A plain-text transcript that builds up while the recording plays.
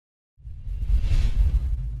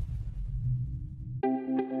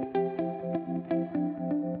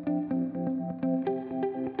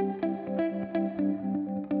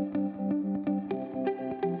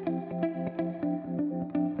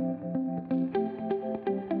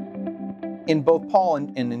in both Paul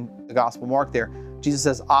and in the Gospel of Mark there, Jesus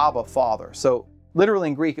says Abba, Father. So literally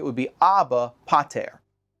in Greek, it would be Abba, Pater.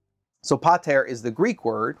 So Pater is the Greek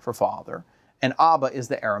word for father, and Abba is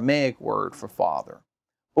the Aramaic word for father.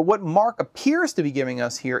 But what Mark appears to be giving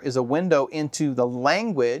us here is a window into the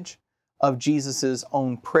language of Jesus'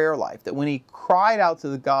 own prayer life. That when he cried out to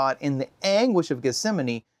the God in the anguish of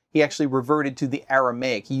Gethsemane, he actually reverted to the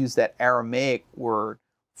Aramaic. He used that Aramaic word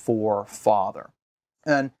for father.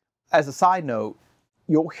 And as a side note,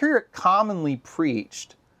 you'll hear it commonly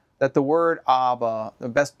preached that the word Abba, the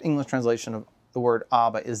best English translation of the word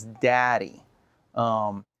Abba is daddy,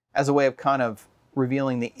 as a way of kind of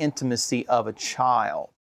revealing the intimacy of a child.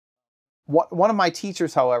 One of my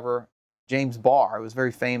teachers, however, James Barr, who was a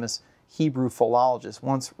very famous Hebrew philologist,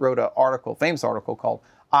 once wrote an article, famous article called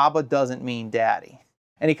Abba Doesn't Mean Daddy.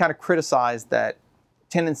 And he kind of criticized that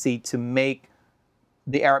tendency to make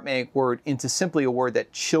the Aramaic word into simply a word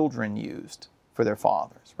that children used for their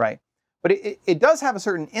fathers, right? But it does have a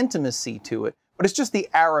certain intimacy to it, but it's just the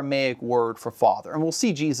Aramaic word for father. And we'll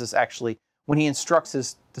see Jesus actually, when he instructs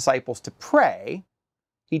his disciples to pray,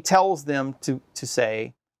 he tells them to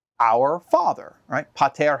say, our Father, right?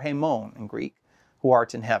 Pater hemon in Greek, who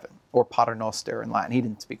art in heaven, or Pater Noster in Latin. He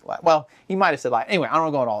didn't speak Latin. Well, he might have said Latin. Anyway, I don't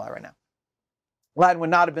want to go into all that right now. Latin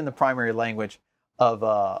would not have been the primary language of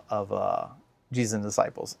Jesus and the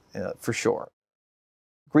disciples, for sure.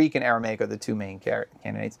 Greek and Aramaic are the two main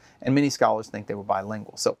candidates, and many scholars think they were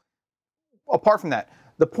bilingual. So, apart from that,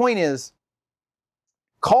 the point is,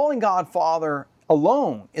 calling God Father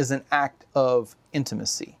alone is an act of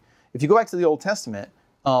intimacy. If you go back to the Old Testament,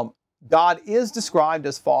 God is described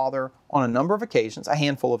as Father on a number of occasions, a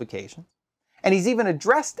handful of occasions, and he's even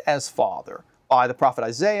addressed as Father by the prophet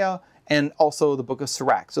Isaiah and also the book of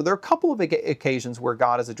Sirach. So there are a couple of occasions where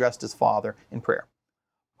God is addressed as Father in prayer.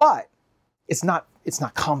 But it's not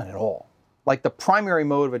common at all. Like the primary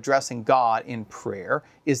mode of addressing God in prayer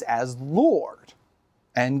is as Lord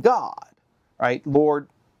and God, right? Lord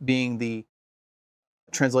being the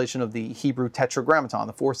translation of the Hebrew tetragrammaton,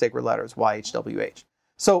 the four sacred letters, YHWH.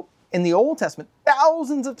 So in the Old Testament,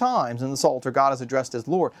 thousands of times in the Psalter, God is addressed as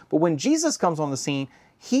Lord. But when Jesus comes on the scene,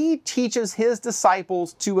 he teaches his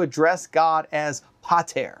disciples to address God as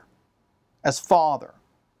Pater, as Father.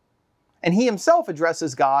 And he himself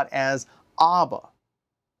addresses God as Abba.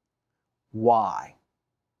 Why?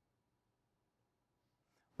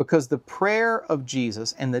 Because the prayer of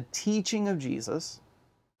Jesus and the teaching of Jesus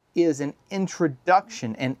is an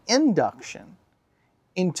introduction, an induction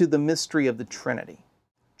into the mystery of the Trinity.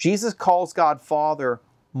 Jesus calls God Father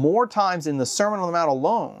more times in the Sermon on the Mount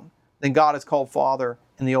alone than God is called Father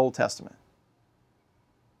in the Old Testament.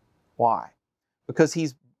 Why? Because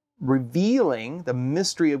he's revealing the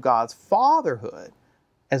mystery of God's fatherhood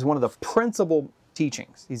as one of the principal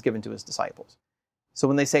teachings he's given to his disciples. So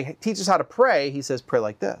when they say, teach us how to pray, he says, pray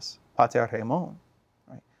like this, Pater hemon,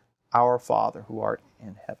 right? Our Father who art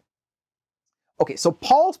in heaven. Okay, so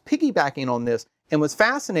Paul's piggybacking on this, and what's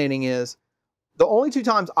fascinating is the only two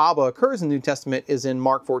times Abba occurs in the New Testament is in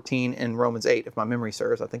Mark 14 and Romans 8, if my memory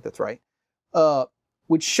serves. I think that's right.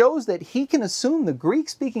 Which shows that he can assume the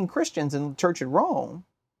Greek-speaking Christians in the church at Rome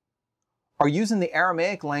are using the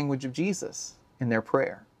Aramaic language of Jesus in their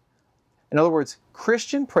prayer. In other words,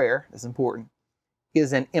 Christian prayer, that's important,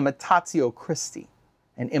 is an imitatio Christi,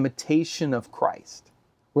 an imitation of Christ.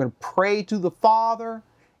 We're going to pray to the Father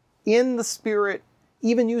in the Spirit,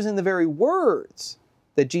 even using the very words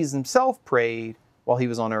that Jesus himself prayed while he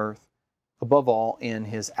was on earth, above all in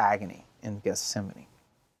his agony in Gethsemane.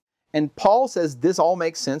 And Paul says this all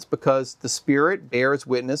makes sense because the Spirit bears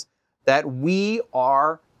witness that we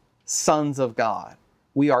are sons of God.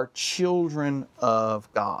 We are children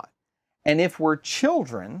of God. And if we're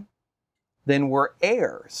children, then we're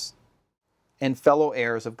heirs and fellow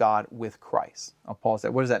heirs of God with Christ. I'll pause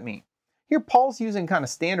there. What does that mean? Here, Paul's using kind of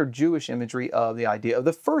standard Jewish imagery of the idea of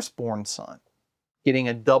the firstborn son getting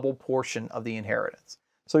a double portion of the inheritance.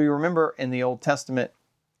 So you remember in the Old Testament,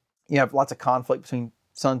 you have lots of conflict between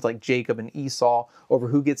sons like Jacob and Esau over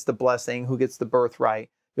who gets the blessing, who gets the birthright.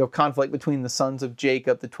 You have conflict between the sons of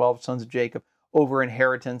Jacob, the 12 sons of Jacob, over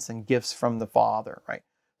inheritance and gifts from the father, right?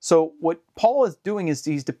 So what Paul is doing is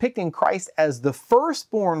he's depicting Christ as the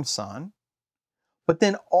firstborn son, but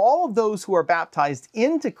then all of those who are baptized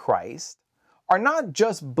into Christ are not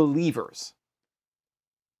just believers.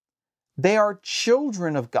 They are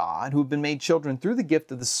children of God who have been made children through the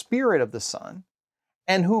gift of the Spirit of the Son,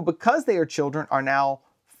 and who, because they are children, are now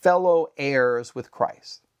fellow heirs with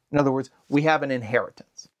Christ. In other words, we have an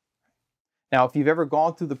inheritance. Now, if you've ever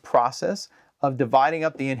gone through the process of dividing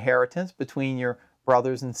up the inheritance between your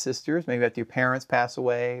brothers and sisters, maybe after your parents pass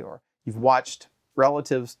away, or You've watched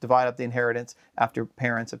relatives divide up the inheritance after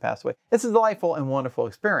parents have passed away. It's a delightful and wonderful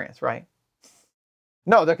experience, right?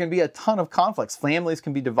 No, there can be a ton of conflicts. Families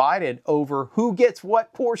can be divided over who gets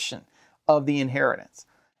what portion of the inheritance.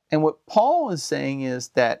 And what Paul is saying is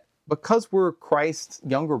that because we're Christ's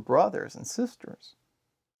younger brothers and sisters,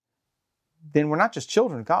 then we're not just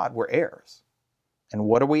children of God, we're heirs. And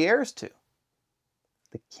what are we heirs to?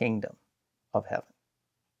 The kingdom of heaven.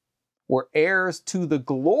 We're heirs to the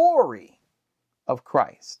glory of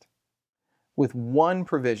Christ with one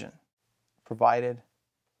provision, provided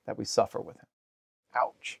that we suffer with him.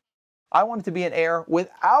 Ouch. I wanted to be an heir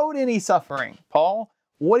without any suffering. Paul,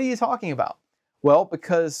 what are you talking about? Well,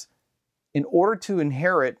 because in order to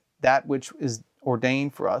inherit that which is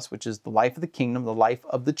ordained for us, which is the life of the kingdom, the life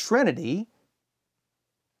of the Trinity,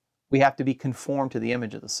 we have to be conformed to the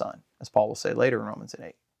image of the Son, as Paul will say later in Romans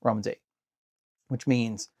 8, which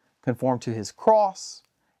means conform to his cross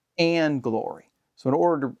and glory. So in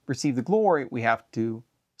order to receive the glory, we have to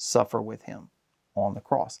suffer with him on the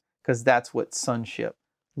cross, because that's what sonship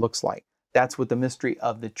looks like. That's what the mystery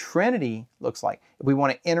of the Trinity looks like. If we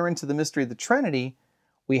want to enter into the mystery of the Trinity,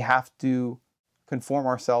 we have to conform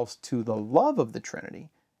ourselves to the love of the Trinity.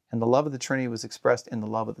 And the love of the Trinity was expressed in the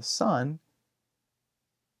love of the Son,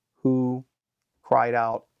 who cried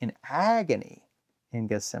out in agony in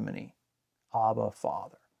Gethsemane, Abba,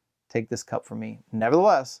 Father, take this cup from me.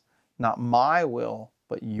 Nevertheless, not my will,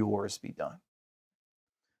 but yours be done.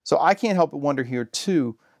 So I can't help but wonder here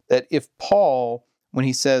too, that if Paul, when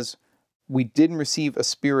he says we didn't receive a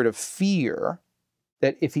spirit of fear,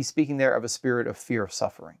 that if he's speaking there of a spirit of fear of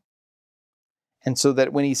suffering. And so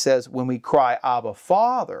that when he says, when we cry, Abba,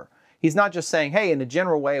 Father, he's not just saying, hey, in a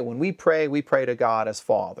general way, when we pray to God as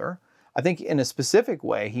Father. I think in a specific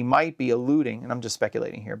way, he might be alluding, and I'm just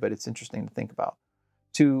speculating here, but it's interesting to think about,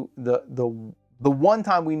 to the one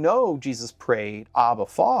time we know Jesus prayed, Abba,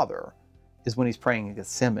 Father, is when he's praying in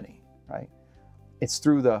Gethsemane, right? It's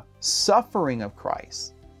through the suffering of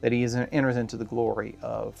Christ that he enters into the glory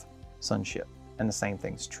of sonship. And the same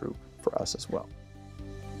thing's true for us as well.